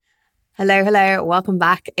Hello, hello. Welcome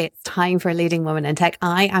back. It's time for Leading Women in Tech.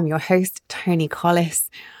 I am your host, Tony Collis.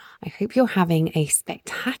 I hope you're having a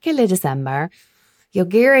spectacular December. You're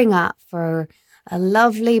gearing up for a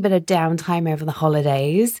lovely bit of downtime over the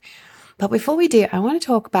holidays. But before we do, I want to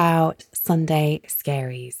talk about Sunday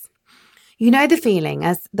Scaries. You know the feeling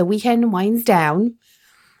as the weekend winds down,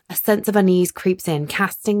 a sense of unease creeps in,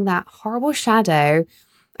 casting that horrible shadow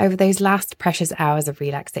over those last precious hours of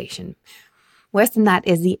relaxation. Worse than that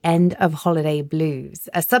is the end of holiday blues,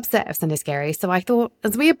 a subset of Sunday Scaries. So I thought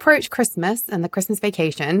as we approach Christmas and the Christmas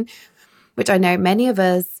vacation, which I know many of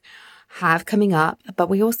us have coming up, but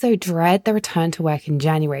we also dread the return to work in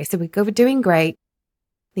January. So we go doing great.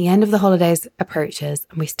 The end of the holidays approaches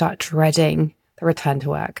and we start dreading the return to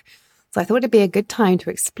work. So I thought it'd be a good time to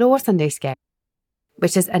explore Sunday Scaries,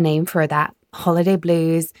 which is a name for that holiday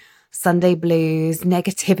blues, Sunday blues,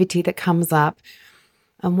 negativity that comes up,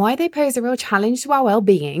 and why they pose a real challenge to our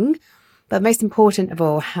well-being, but most important of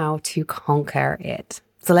all, how to conquer it.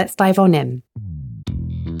 So let's dive on in.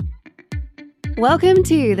 Welcome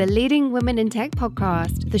to the Leading Women in Tech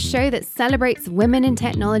podcast, the show that celebrates women in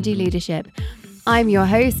technology leadership. I'm your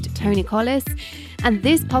host, Tony Collis, and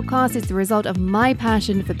this podcast is the result of my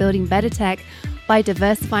passion for building better tech by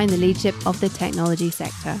diversifying the leadership of the technology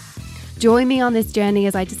sector. Join me on this journey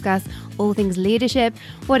as I discuss all things leadership,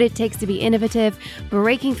 what it takes to be innovative,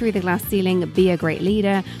 breaking through the glass ceiling, be a great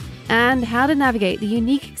leader, and how to navigate the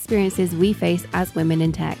unique experiences we face as women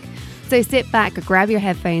in tech. So sit back, grab your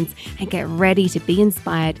headphones, and get ready to be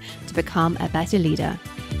inspired to become a better leader.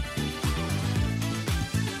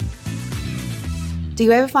 Do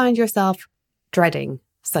you ever find yourself dreading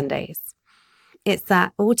Sundays? It's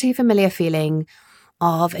that all too familiar feeling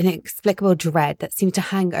of an inexplicable dread that seems to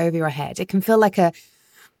hang over your head. It can feel like a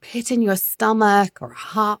pit in your stomach or a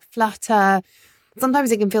heart flutter.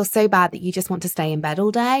 Sometimes it can feel so bad that you just want to stay in bed all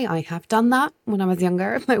day. I have done that when I was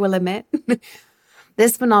younger, I will admit.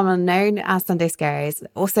 This phenomenon known as Sunday Scaries,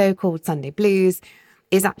 also called Sunday Blues,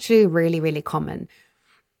 is actually really, really common.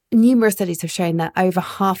 Numerous studies have shown that over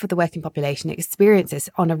half of the working population experiences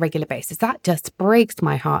on a regular basis. That just breaks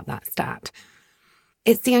my heart, that stat.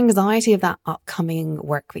 It's the anxiety of that upcoming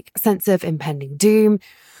work week, a sense of impending doom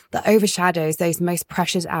that overshadows those most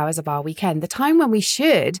precious hours of our weekend, the time when we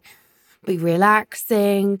should be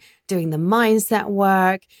relaxing, doing the mindset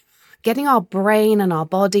work, getting our brain and our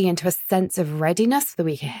body into a sense of readiness for the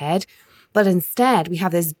week ahead. But instead, we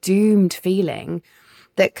have this doomed feeling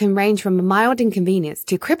that can range from a mild inconvenience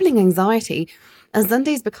to crippling anxiety, and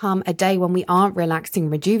Sundays become a day when we aren't relaxing,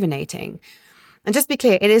 rejuvenating. And just to be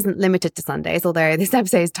clear, it isn't limited to Sundays, although this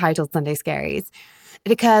episode is titled Sunday Scaries.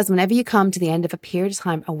 It occurs whenever you come to the end of a period of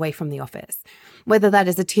time away from the office, whether that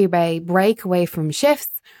is a 2-day break away from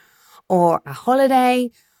shifts or a holiday.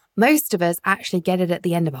 Most of us actually get it at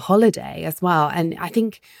the end of a holiday as well. And I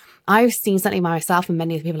think I've seen something myself and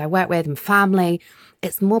many of the people I work with and family,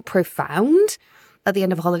 it's more profound at the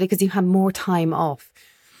end of a holiday because you have more time off.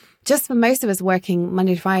 Just for most of us working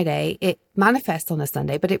Monday to Friday, it manifests on a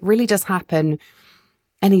Sunday, but it really does happen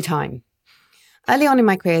anytime. Early on in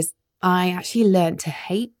my careers, I actually learned to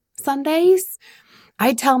hate Sundays.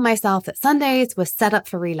 I tell myself that Sundays were set up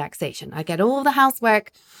for relaxation. I get all the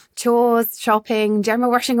housework, chores, shopping,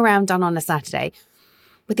 general rushing around done on a Saturday,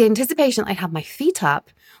 with the anticipation I'd have my feet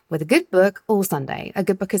up with a good book all Sunday. A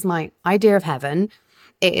good book is my idea of heaven.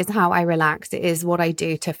 It is how I relax. It is what I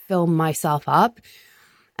do to fill myself up.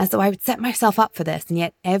 And so I would set myself up for this. And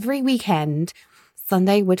yet every weekend,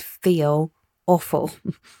 Sunday would feel awful.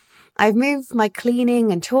 I've moved my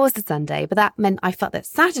cleaning and chores to Sunday, but that meant I felt that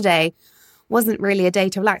Saturday wasn't really a day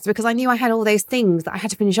to relax because I knew I had all those things that I had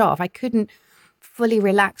to finish off. I couldn't fully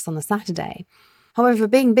relax on the Saturday. However,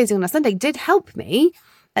 being busy on a Sunday did help me,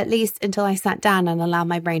 at least until I sat down and allowed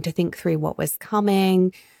my brain to think through what was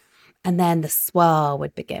coming. And then the swirl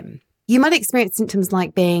would begin. You might experience symptoms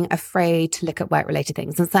like being afraid to look at work-related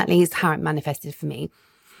things, and certainly is how it manifested for me.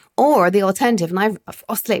 Or the alternative, and I've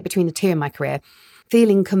oscillated between the two in my career,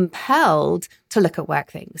 feeling compelled to look at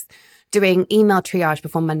work things, doing email triage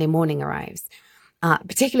before Monday morning arrives.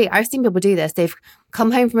 Particularly, I've seen people do this. They've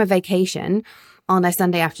come home from a vacation on a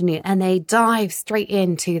Sunday afternoon and they dive straight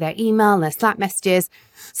into their email and their Slack messages.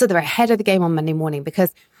 So they're ahead of the game on Monday morning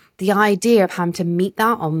because the idea of having to meet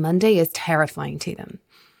that on Monday is terrifying to them.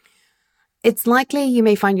 It's likely you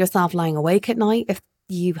may find yourself lying awake at night if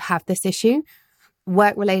you have this issue,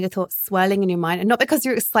 work-related thoughts swirling in your mind, and not because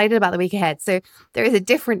you're excited about the week ahead. So there is a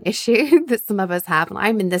different issue that some of us have, and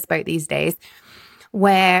I'm in this boat these days,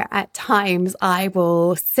 where at times I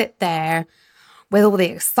will sit there with all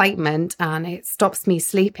the excitement and it stops me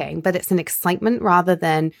sleeping, but it's an excitement rather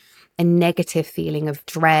than a negative feeling of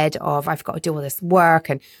dread of I've got to do all this work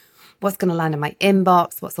and what's going to land in my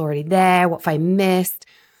inbox, what's already there, what if I missed,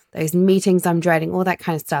 those meetings I'm dreading, all that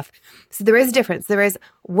kind of stuff. So there is a difference. There is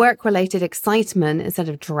work-related excitement instead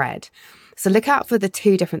of dread. So look out for the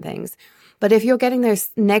two different things. But if you're getting those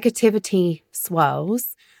negativity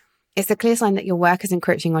swells, it's a clear sign that your work is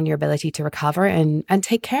encroaching on your ability to recover and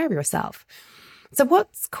take care of yourself. So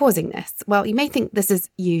what's causing this? Well, you may think this is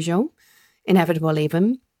usual, inevitable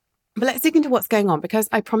even, but let's dig into what's going on, because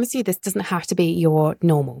I promise you this doesn't have to be your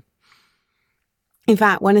normal. In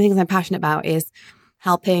fact, one of the things I'm passionate about is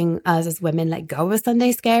helping us as women let go of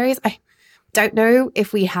Sunday Scaries. I don't know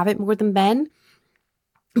if we have it more than men,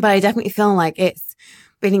 but I definitely feel like it's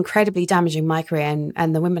been incredibly damaging my career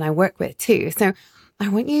and the women I work with too. So I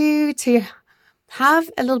want you to have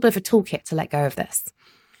a little bit of a toolkit to let go of this.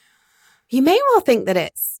 You may well think that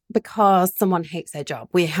it's because someone hates their job.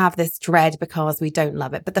 We have this dread because we don't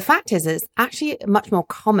love it. But the fact is, it's actually much more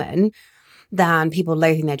common than people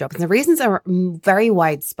loathing their jobs. And the reasons are very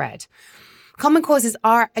widespread. Common causes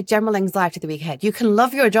are a general anxiety of the week ahead. You can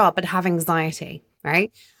love your job, but have anxiety,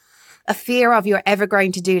 right? A fear of your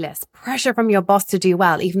ever-growing to-do list, pressure from your boss to do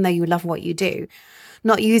well, even though you love what you do.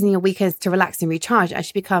 Not using your weekends to relax and recharge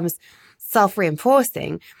actually becomes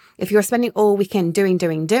self-reinforcing. If you're spending all weekend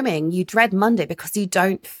doing, you dread Monday because you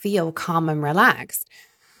don't feel calm and relaxed.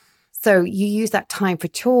 So you use that time for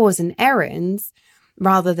chores and errands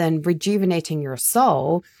rather than rejuvenating your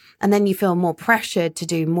soul. And then you feel more pressured to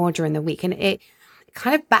do more during the week. And it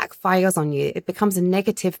kind of backfires on you. It becomes a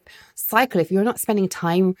negative cycle if you're not spending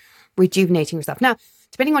time rejuvenating yourself. Now,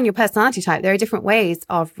 depending on your personality type, there are different ways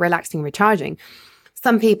of relaxing and recharging.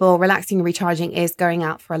 Some people, relaxing and recharging is going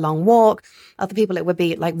out for a long walk. Other people, it would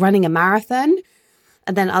be like running a marathon.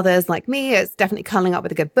 And then others, like me, it's definitely cuddling up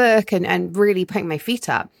with a good book and really putting my feet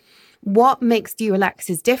up. What makes you relax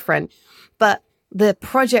is different. But the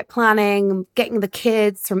project planning, getting the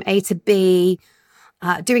kids from A to B,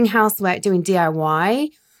 doing housework, doing DIY,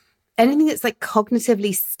 anything that's like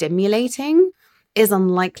cognitively stimulating is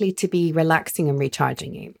unlikely to be relaxing and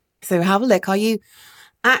recharging you. So have a look. Are you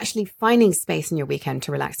actually finding space in your weekend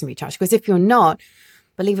to relax and recharge? Because if you're not,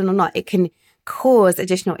 believe it or not, it can cause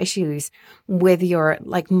additional issues with your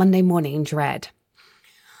like Monday morning dread.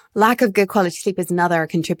 Lack of good quality sleep is another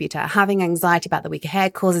contributor. Having anxiety about the week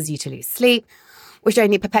ahead causes you to lose sleep, which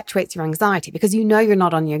only perpetuates your anxiety because you know you're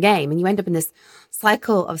not on your game and you end up in this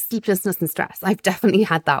cycle of sleeplessness and stress. I've definitely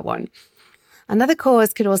had that one. Another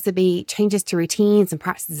cause could also be changes to routines and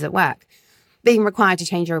practices at work. Being required to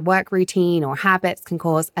change your work routine or habits can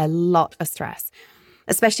cause a lot of stress,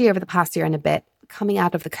 especially over the past year and a bit, coming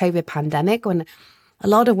out of the COVID pandemic, when a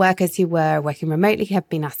lot of workers who were working remotely have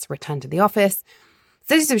been asked to return to the office.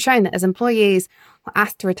 Studies have shown that as employees were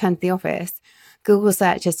asked to return to the office, Google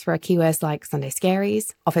searches for keywords like Sunday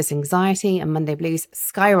Scaries, office anxiety, and Monday blues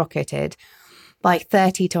skyrocketed by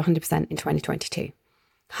 30 to 100% in 2022.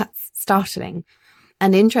 That's startling.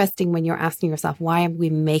 And interesting when you're asking yourself, why are we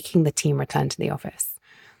making the team return to the office?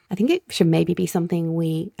 I think it should maybe be something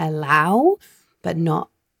we allow, but not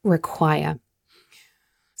require.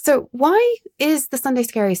 So why is the Sunday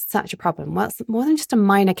Scaries such a problem? Well, it's more than just a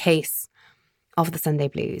minor case of the Sunday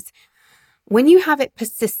blues. When you have it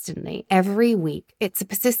persistently every week, it's a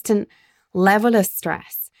persistent level of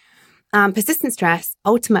stress. Persistent stress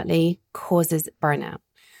ultimately causes burnout.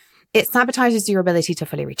 It sabotages your ability to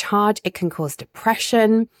fully recharge. It can cause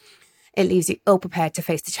depression. It leaves you ill-prepared to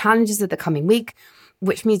face the challenges of the coming week,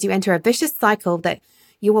 which means you enter a vicious cycle that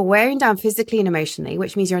you are wearing down physically and emotionally,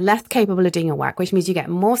 which means you're less capable of doing your work, which means you get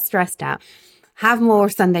more stressed out, have more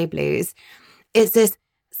Sunday blues. It's this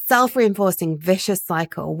self-reinforcing vicious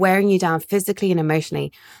cycle wearing you down physically and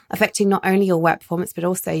emotionally, affecting not only your work performance, but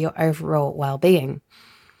also your overall well-being.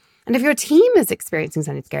 And if your team is experiencing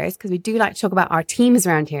Sunday Scaries, because we do like to talk about our teams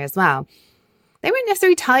around here as well, they won't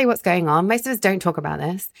necessarily tell you what's going on. Most of us don't talk about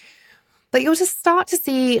this. But you'll just start to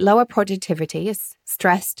see lower productivity as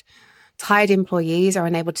stressed, tired employees are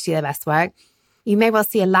unable to do their best work. You may well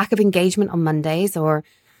see a lack of engagement on Mondays or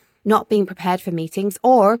not being prepared for meetings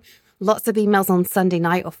or lots of emails on Sunday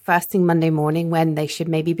night or first thing Monday morning when they should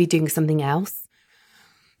maybe be doing something else.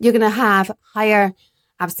 You're going to have higher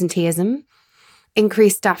absenteeism,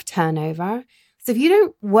 increased staff turnover. So if you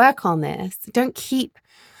don't work on this, don't keep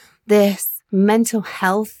this mental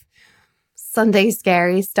health Sunday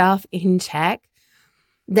scary stuff in check,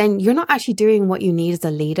 then you're not actually doing what you need as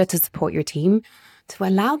a leader to support your team to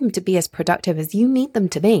allow them to be as productive as you need them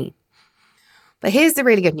to be. But here's the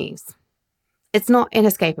really good news. It's not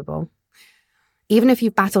inescapable. Even if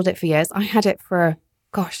you've battled it for years, I had it for,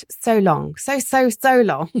 gosh, so long, so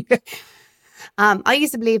long. I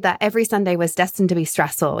used to believe that every Sunday was destined to be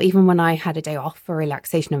stressful, even when I had a day off for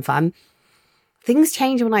relaxation and fun. Things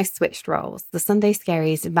changed when I switched roles. The Sunday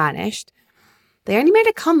Scaries vanished. They only made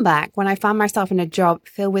a comeback when I found myself in a job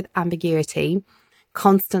filled with ambiguity,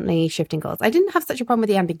 constantly shifting goals. I didn't have such a problem with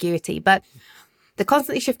the ambiguity, but the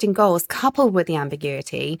constantly shifting goals coupled with the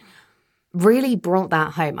ambiguity really brought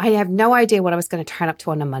that home. I have no idea what I was going to turn up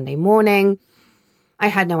to on a Monday morning. I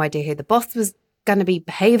had no idea who the boss was going to be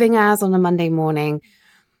behaving as on a Monday morning.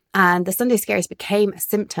 And the Sunday Scaries became a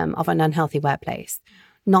symptom of an unhealthy workplace,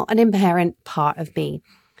 not an inherent part of me.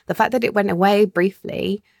 The fact that it went away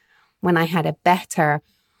briefly when I had a better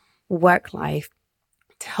work life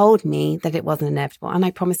told me that it wasn't inevitable. And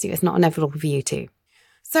I promise you, it's not inevitable for you too.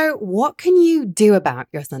 So what can you do about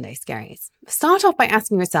your Sunday Scaries? Start off by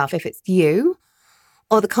asking yourself if it's you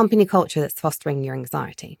or the company culture that's fostering your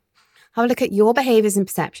anxiety. Have a look at your behaviors and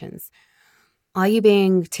perceptions. Are you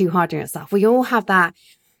being too hard on yourself? We all have that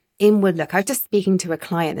inward look. I was just speaking to a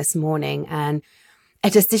client this morning, and a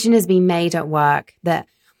decision has been made at work that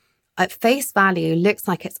at face value looks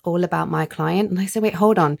like it's all about my client. And I said, wait,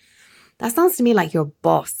 hold on. That sounds to me like your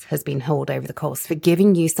boss has been held over the coals for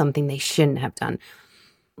giving you something they shouldn't have done.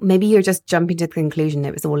 Maybe you're just jumping to the conclusion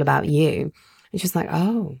it was all about you. It's just like,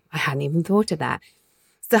 oh, I hadn't even thought of that.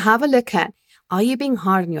 So have a look at, are you being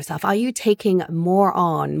hard on yourself? Are you taking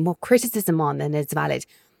more criticism on than is valid?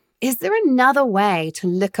 Is there another way to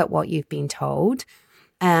look at what you've been told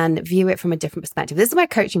and view it from a different perspective? This is where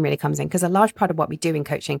coaching really comes in, because a large part of what we do in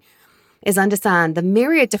coaching is understand the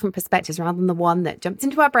myriad different perspectives rather than the one that jumps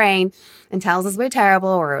into our brain and tells us we're terrible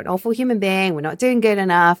or we're an awful human being, we're not doing good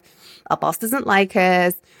enough, our boss doesn't like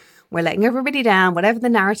us, we're letting everybody down, whatever the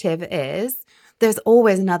narrative is. There's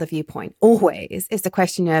always another viewpoint, always. It's a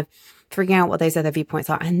question of figuring out what those other viewpoints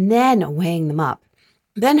are and then weighing them up.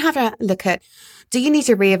 Then have a look at, do you need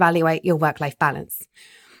to reevaluate your work-life balance?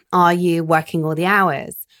 Are you working all the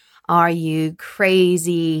hours? Are you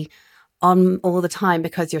crazy on all the time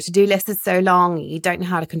because your to-do list is so long, you don't know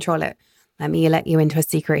how to control it? Let me let you into a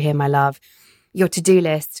secret here, my love. Your to-do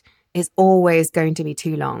list is always going to be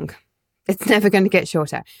too long. It's never going to get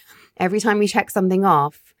shorter. Every time you check something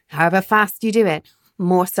off, however fast you do it,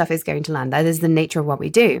 more stuff is going to land. That is the nature of what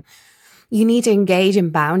we do. You need to engage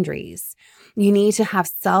in boundaries. You need to have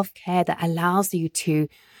self-care that allows you to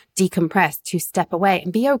decompress, to step away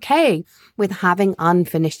and be okay with having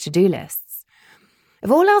unfinished to-do lists. If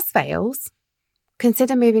all else fails,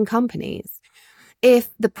 consider moving companies. If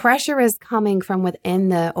the pressure is coming from within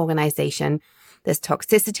the organization, there's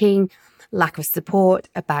toxicity, lack of support,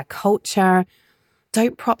 a bad culture,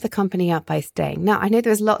 don't prop the company up by staying. Now, I know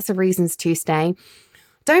there's lots of reasons to stay.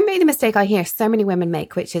 Don't make the mistake I hear so many women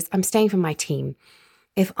make, which is, I'm staying for my team.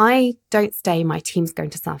 If I don't stay, my team's going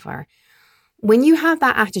to suffer. When you have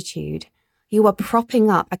that attitude, you are propping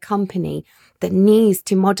up a company that needs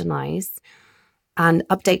to modernize and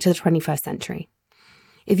update to the 21st century.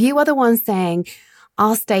 If you are the one saying,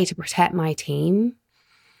 I'll stay to protect my team,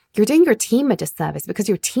 you're doing your team a disservice because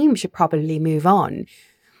your team should probably move on.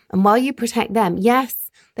 And while you protect them,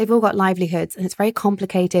 yes, they've all got livelihoods and it's very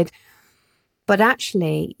complicated, but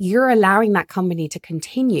actually you're allowing that company to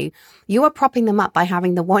continue. You are propping them up by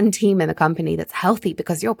having the one team in the company that's healthy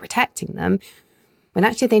because you're protecting them, when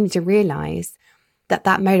actually they need to realize that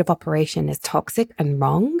that mode of operation is toxic and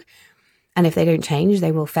wrong. And if they don't change,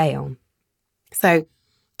 they will fail. So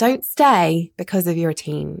don't stay because of your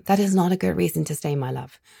team. That is not a good reason to stay, my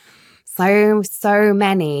love. So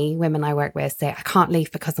many women I work with say, I can't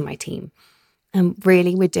leave because of my team. And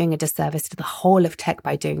really, we're doing a disservice to the whole of tech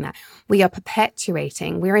by doing that. We are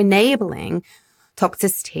perpetuating, we're enabling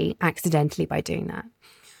toxicity accidentally by doing that.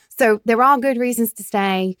 So there are good reasons to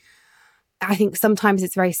stay. I think sometimes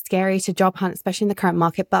it's very scary to job hunt, especially in the current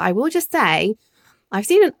market. But I will just say, I've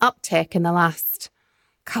seen an uptick in the last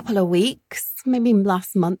couple of weeks, maybe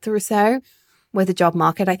last month or so, with the job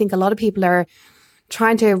market. I think a lot of people are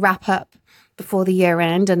trying to wrap up before the year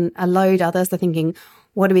end, and a load others are thinking,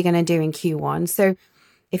 what are we going to do in Q1? So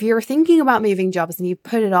if you're thinking about moving jobs and you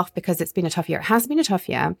put it off because it's been a tough year, it has been a tough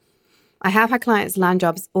year. I have had clients land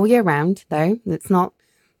jobs all year round, though. It's not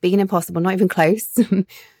being impossible, not even close.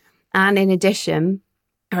 And in addition,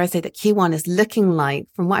 I would say that Q1 is looking like,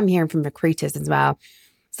 from what I'm hearing from recruiters as well,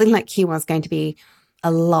 it's looking like Q1 is going to be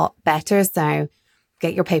a lot better. So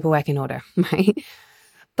get your paperwork in order, right?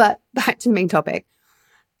 But back to the main topic.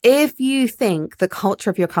 If you think the culture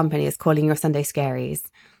of your company is calling your Sunday Scaries,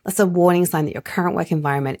 that's a warning sign that your current work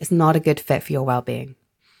environment is not a good fit for your well-being.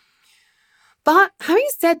 But having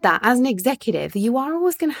said that, as an executive, you are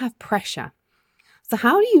always going to have pressure. So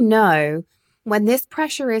how do you know when this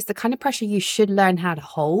pressure is the kind of pressure you should learn how to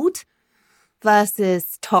hold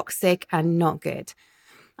versus toxic and not good?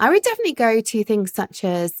 I would definitely go to things such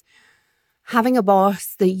as having a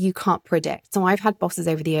boss that you can't predict. So I've had bosses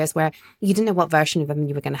over the years where you didn't know what version of them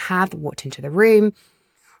you were going to have that walked into the room,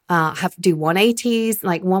 have to do 180s.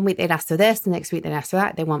 Like one week they'd ask for this, the next week they'd ask for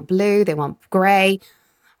that. They want blue, they want gray,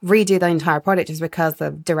 redo the entire product just because of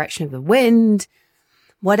the direction of the wind,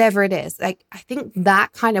 whatever it is. Like I think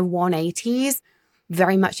that kind of 180s,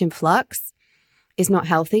 very much in flux, is not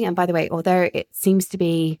healthy. And by the way, although it seems to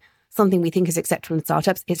be something we think is acceptable in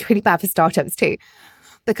startups, it's really bad for startups too,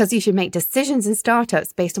 because you should make decisions in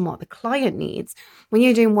startups based on what the client needs. When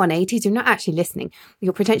you're doing 180s, you're not actually listening.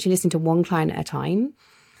 You're potentially listening to one client at a time.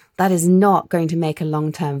 That is not going to make a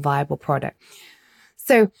long-term viable product.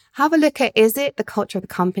 So have a look at, is it the culture of the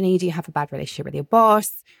company? Do you have a bad relationship with your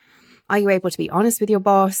boss? Are you able to be honest with your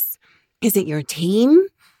boss? Is it your team?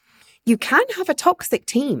 You can have a toxic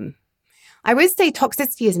team. I would say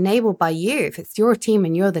toxicity is enabled by you if it's your team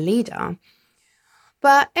and you're the leader.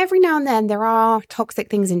 But every now and then there are toxic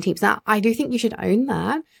things in teams. Now, I do think you should own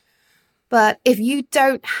that. But if you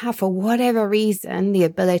don't have, for whatever reason, the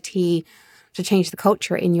ability to change the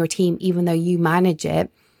culture in your team, even though you manage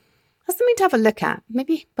it, that's something to have a look at.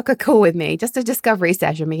 Maybe book a call with me, just a discovery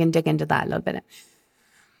session. We can dig into that a little bit.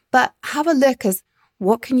 But have a look as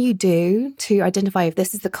what can you do to identify if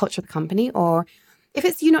this is the culture of the company, or if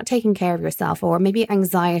it's you not taking care of yourself, or maybe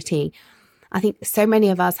anxiety. I think so many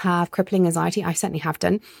of us have crippling anxiety. I certainly have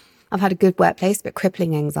done. I've had a good workplace, but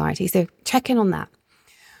crippling anxiety. So check in on that.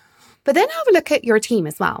 But then have a look at your team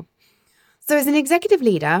as well. So as an executive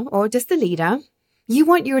leader or just the leader, you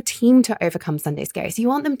want your team to overcome Sunday Scaries. You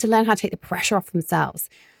want them to learn how to take the pressure off themselves.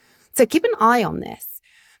 So keep an eye on this.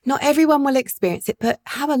 Not everyone will experience it, but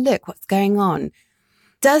have a look what's going on.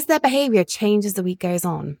 Does their behavior change as the week goes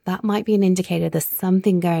on? That might be an indicator there's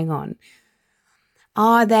something going on.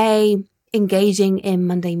 Are they engaging in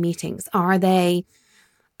Monday meetings? Are they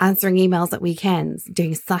answering emails at weekends,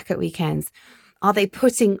 doing Slack at weekends? Are they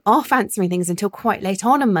putting off answering things until quite late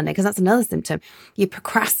on Monday? Because that's another symptom. You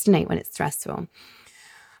procrastinate when it's stressful.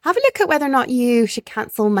 Have a look at whether or not you should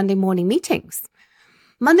cancel Monday morning meetings.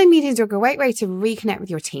 Monday meetings are a great way to reconnect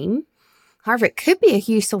with your team. However, it could be a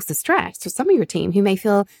huge source of stress for some of your team who may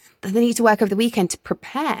feel that they need to work over the weekend to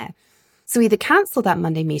prepare. So either cancel that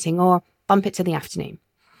Monday meeting or bump it to the afternoon.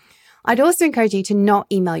 I'd also encourage you to not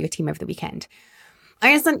email your team over the weekend. I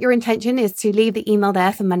understand your intention is to leave the email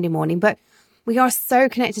there for Monday morning, but we are so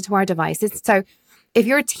connected to our devices. So if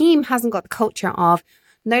your team hasn't got the culture of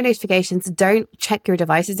no notifications, don't check your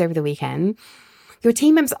devices over the weekend, your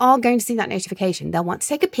team members are going to see that notification. They'll want to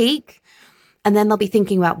take a peek and then they'll be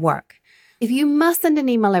thinking about work. If you must send an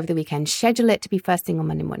email over the weekend, schedule it to be first thing on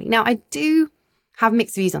Monday morning. Now, I do have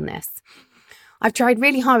mixed views on this. I've tried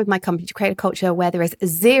really hard with my company to create a culture where there is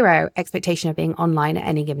zero expectation of being online at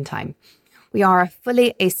any given time. We are a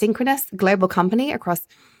fully asynchronous global company across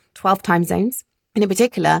 12 time zones. And in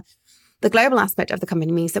particular, the global aspect of the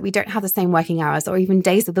company means that we don't have the same working hours or even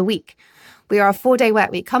days of the week. We are a 4-day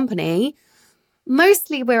work week company.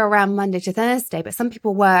 Mostly we're around Monday to Thursday, but some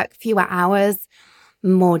people work fewer hours,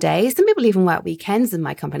 more days. Some people even work weekends in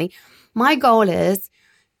my company. My goal is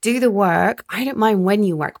do the work. I don't mind when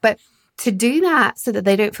you work, but to do that so that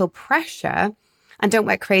they don't feel pressure and don't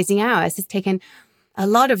work crazy hours has taken a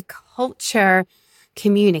lot of culture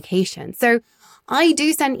communication. So I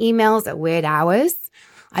do send emails at weird hours.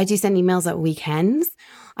 I do send emails at weekends.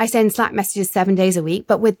 I send Slack messages 7 days a week,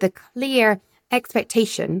 but with the clear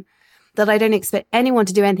expectation that I don't expect anyone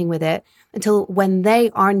to do anything with it until when they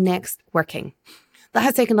are next working. That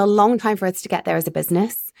has taken a long time for us to get there as a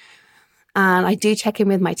business. And I do check in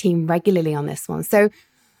with my team regularly on this one. So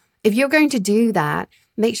if you're going to do that,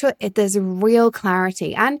 make sure there's a real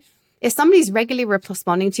clarity. And if somebody's regularly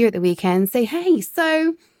responding to you at the weekend, say, hey,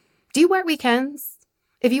 so do you work weekends?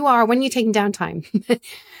 If you are, when are you taking downtime?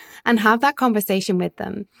 And have that conversation with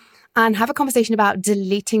them. And have a conversation about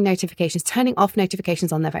deleting notifications, turning off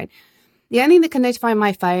notifications on their phone. The only thing that can notify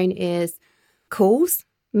my phone is calls,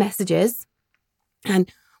 messages, and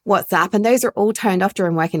WhatsApp. And those are all turned off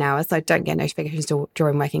during working hours. So I don't get notifications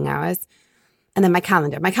during working hours. And then my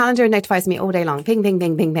calendar. My calendar notifies me all day long. Ping, ping,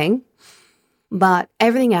 ping, ping, ping. But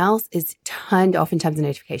everything else is turned off in terms of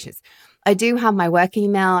notifications. I do have my work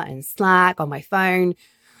email and Slack on my phone.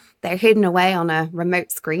 They're hidden away on a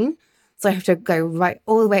remote screen. So I have to go right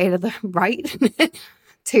all the way to the right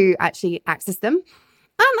to actually access them.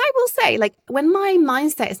 And I will say, like, when my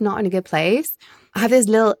mindset is not in a good place, I have this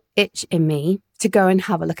little itch in me to go and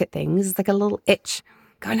have a look at things. It's like a little itch.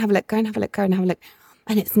 Go and have a look, go and have a look, go and have a look.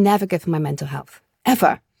 And it's never good for my mental health.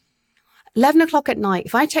 ever. 11 o'clock at night,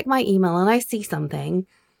 if I check my email and I see something,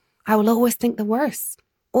 I will always think the worst.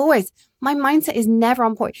 Always. My mindset is never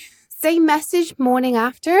on point. Same message morning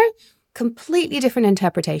after, completely different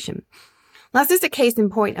interpretation. That's just a case in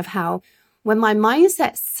point of how when my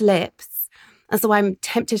mindset slips, and so I'm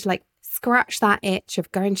tempted to scratch that itch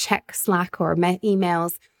of go and check Slack or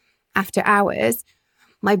emails after hours,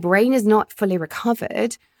 my brain is not fully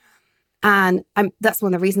recovered. And that's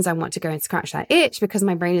one of the reasons I want to go and scratch that itch, because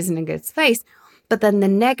my brain isn't in a good space. But then the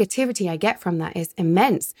negativity I get from that is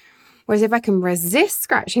immense. Whereas if I can resist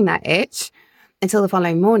scratching that itch until the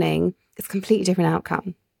following morning, it's a completely different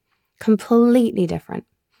outcome. Completely different.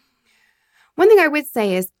 One thing I would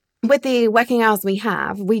say is with the working hours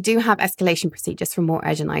we do have escalation procedures for more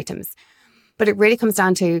urgent items, but it really comes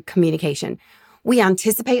down to communication. We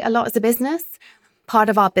anticipate a lot as a business. Part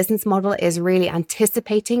of our business model is really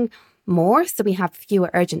anticipating more, so we have fewer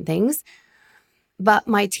urgent things. But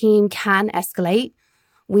my team can escalate.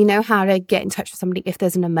 We know how to get in touch with somebody if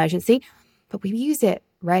there's an emergency, but we use it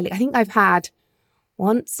rarely. I think I've had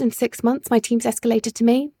once in 6 months, my team's escalated to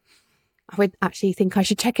me. I would actually think I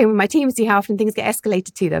should check in with my team and see how often things get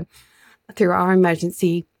escalated to them through our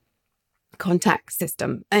emergency contact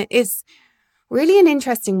system. It's really an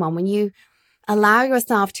interesting one when you allow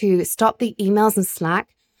yourself to stop the emails and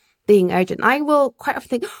Slack being urgent. I will quite often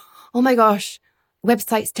think, oh my gosh,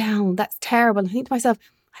 website's down. That's terrible. I think to myself,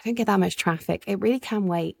 I don't get that much traffic. It really can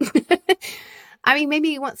wait. I mean,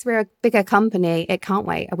 maybe once we're a bigger company, it can't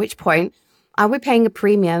wait. At which point, I would be paying a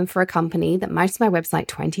premium for a company that manages my website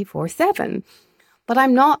 24/7. But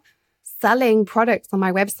I'm not selling products on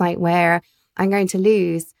my website where I'm going to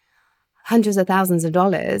lose hundreds of thousands of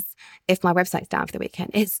dollars if my website's down for the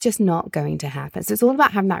weekend. It's just not going to happen. So it's all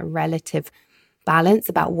about having that relative balance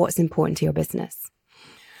about what's important to your business.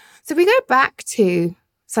 So if we go back to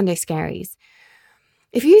Sunday Scaries,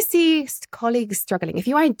 if you see colleagues struggling, if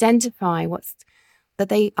you identify that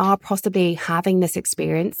they are possibly having this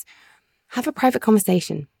experience, have a private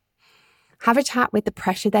conversation. Have a chat with the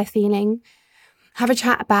pressure they're feeling. Have a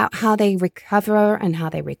chat about how they recover and how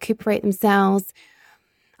they recuperate themselves.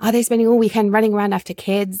 Are they spending all weekend running around after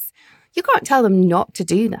kids? You can't tell them not to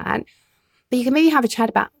do that, but you can maybe have a chat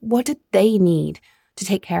about what do they need to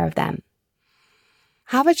take care of them.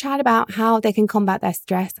 Have a chat about how they can combat their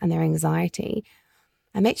stress and their anxiety,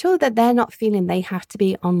 and make sure that they're not feeling they have to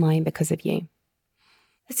be online because of you.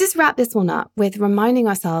 Let's just wrap this one up with reminding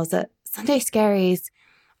ourselves that Sunday Scaries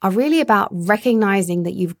are really about recognizing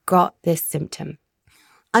that you've got this symptom.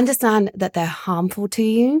 Understand that they're harmful to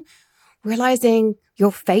you, realizing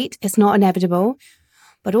your fate is not inevitable,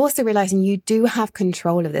 but also realizing you do have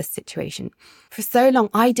control of this situation. For so long,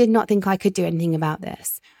 I did not think I could do anything about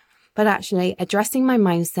this, but actually addressing my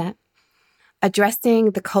mindset,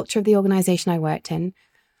 addressing the culture of the organization I worked in,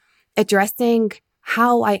 addressing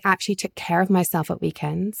how I actually took care of myself at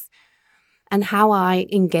weekends, and how I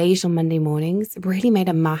engaged on Monday mornings really made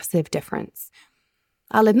a massive difference.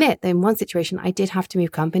 I'll admit that in one situation, I did have to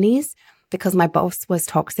move companies because my boss was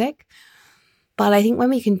toxic. But I think when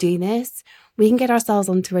we can do this, we can get ourselves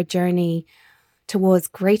onto a journey towards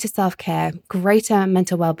greater self-care, greater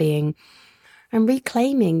mental well-being, and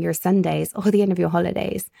reclaiming your Sundays or the end of your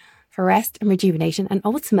holidays for rest and rejuvenation, and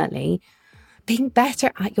ultimately being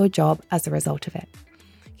better at your job as a result of it.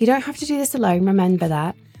 You don't have to do this alone, remember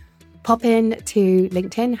that. Pop in to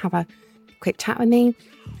LinkedIn, have a quick chat with me.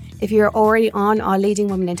 If you're already on our Leading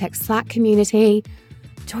Women in Tech Slack community,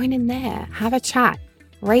 join in there, have a chat,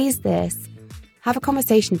 raise this, have a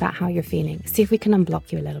conversation about how you're feeling, see if we can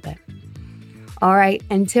unblock you a little bit. All right,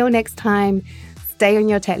 until next time, stay on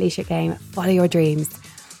your tech leadership game, follow your dreams,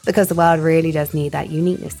 because the world really does need that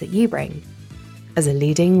uniqueness that you bring as a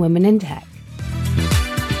leading woman in tech.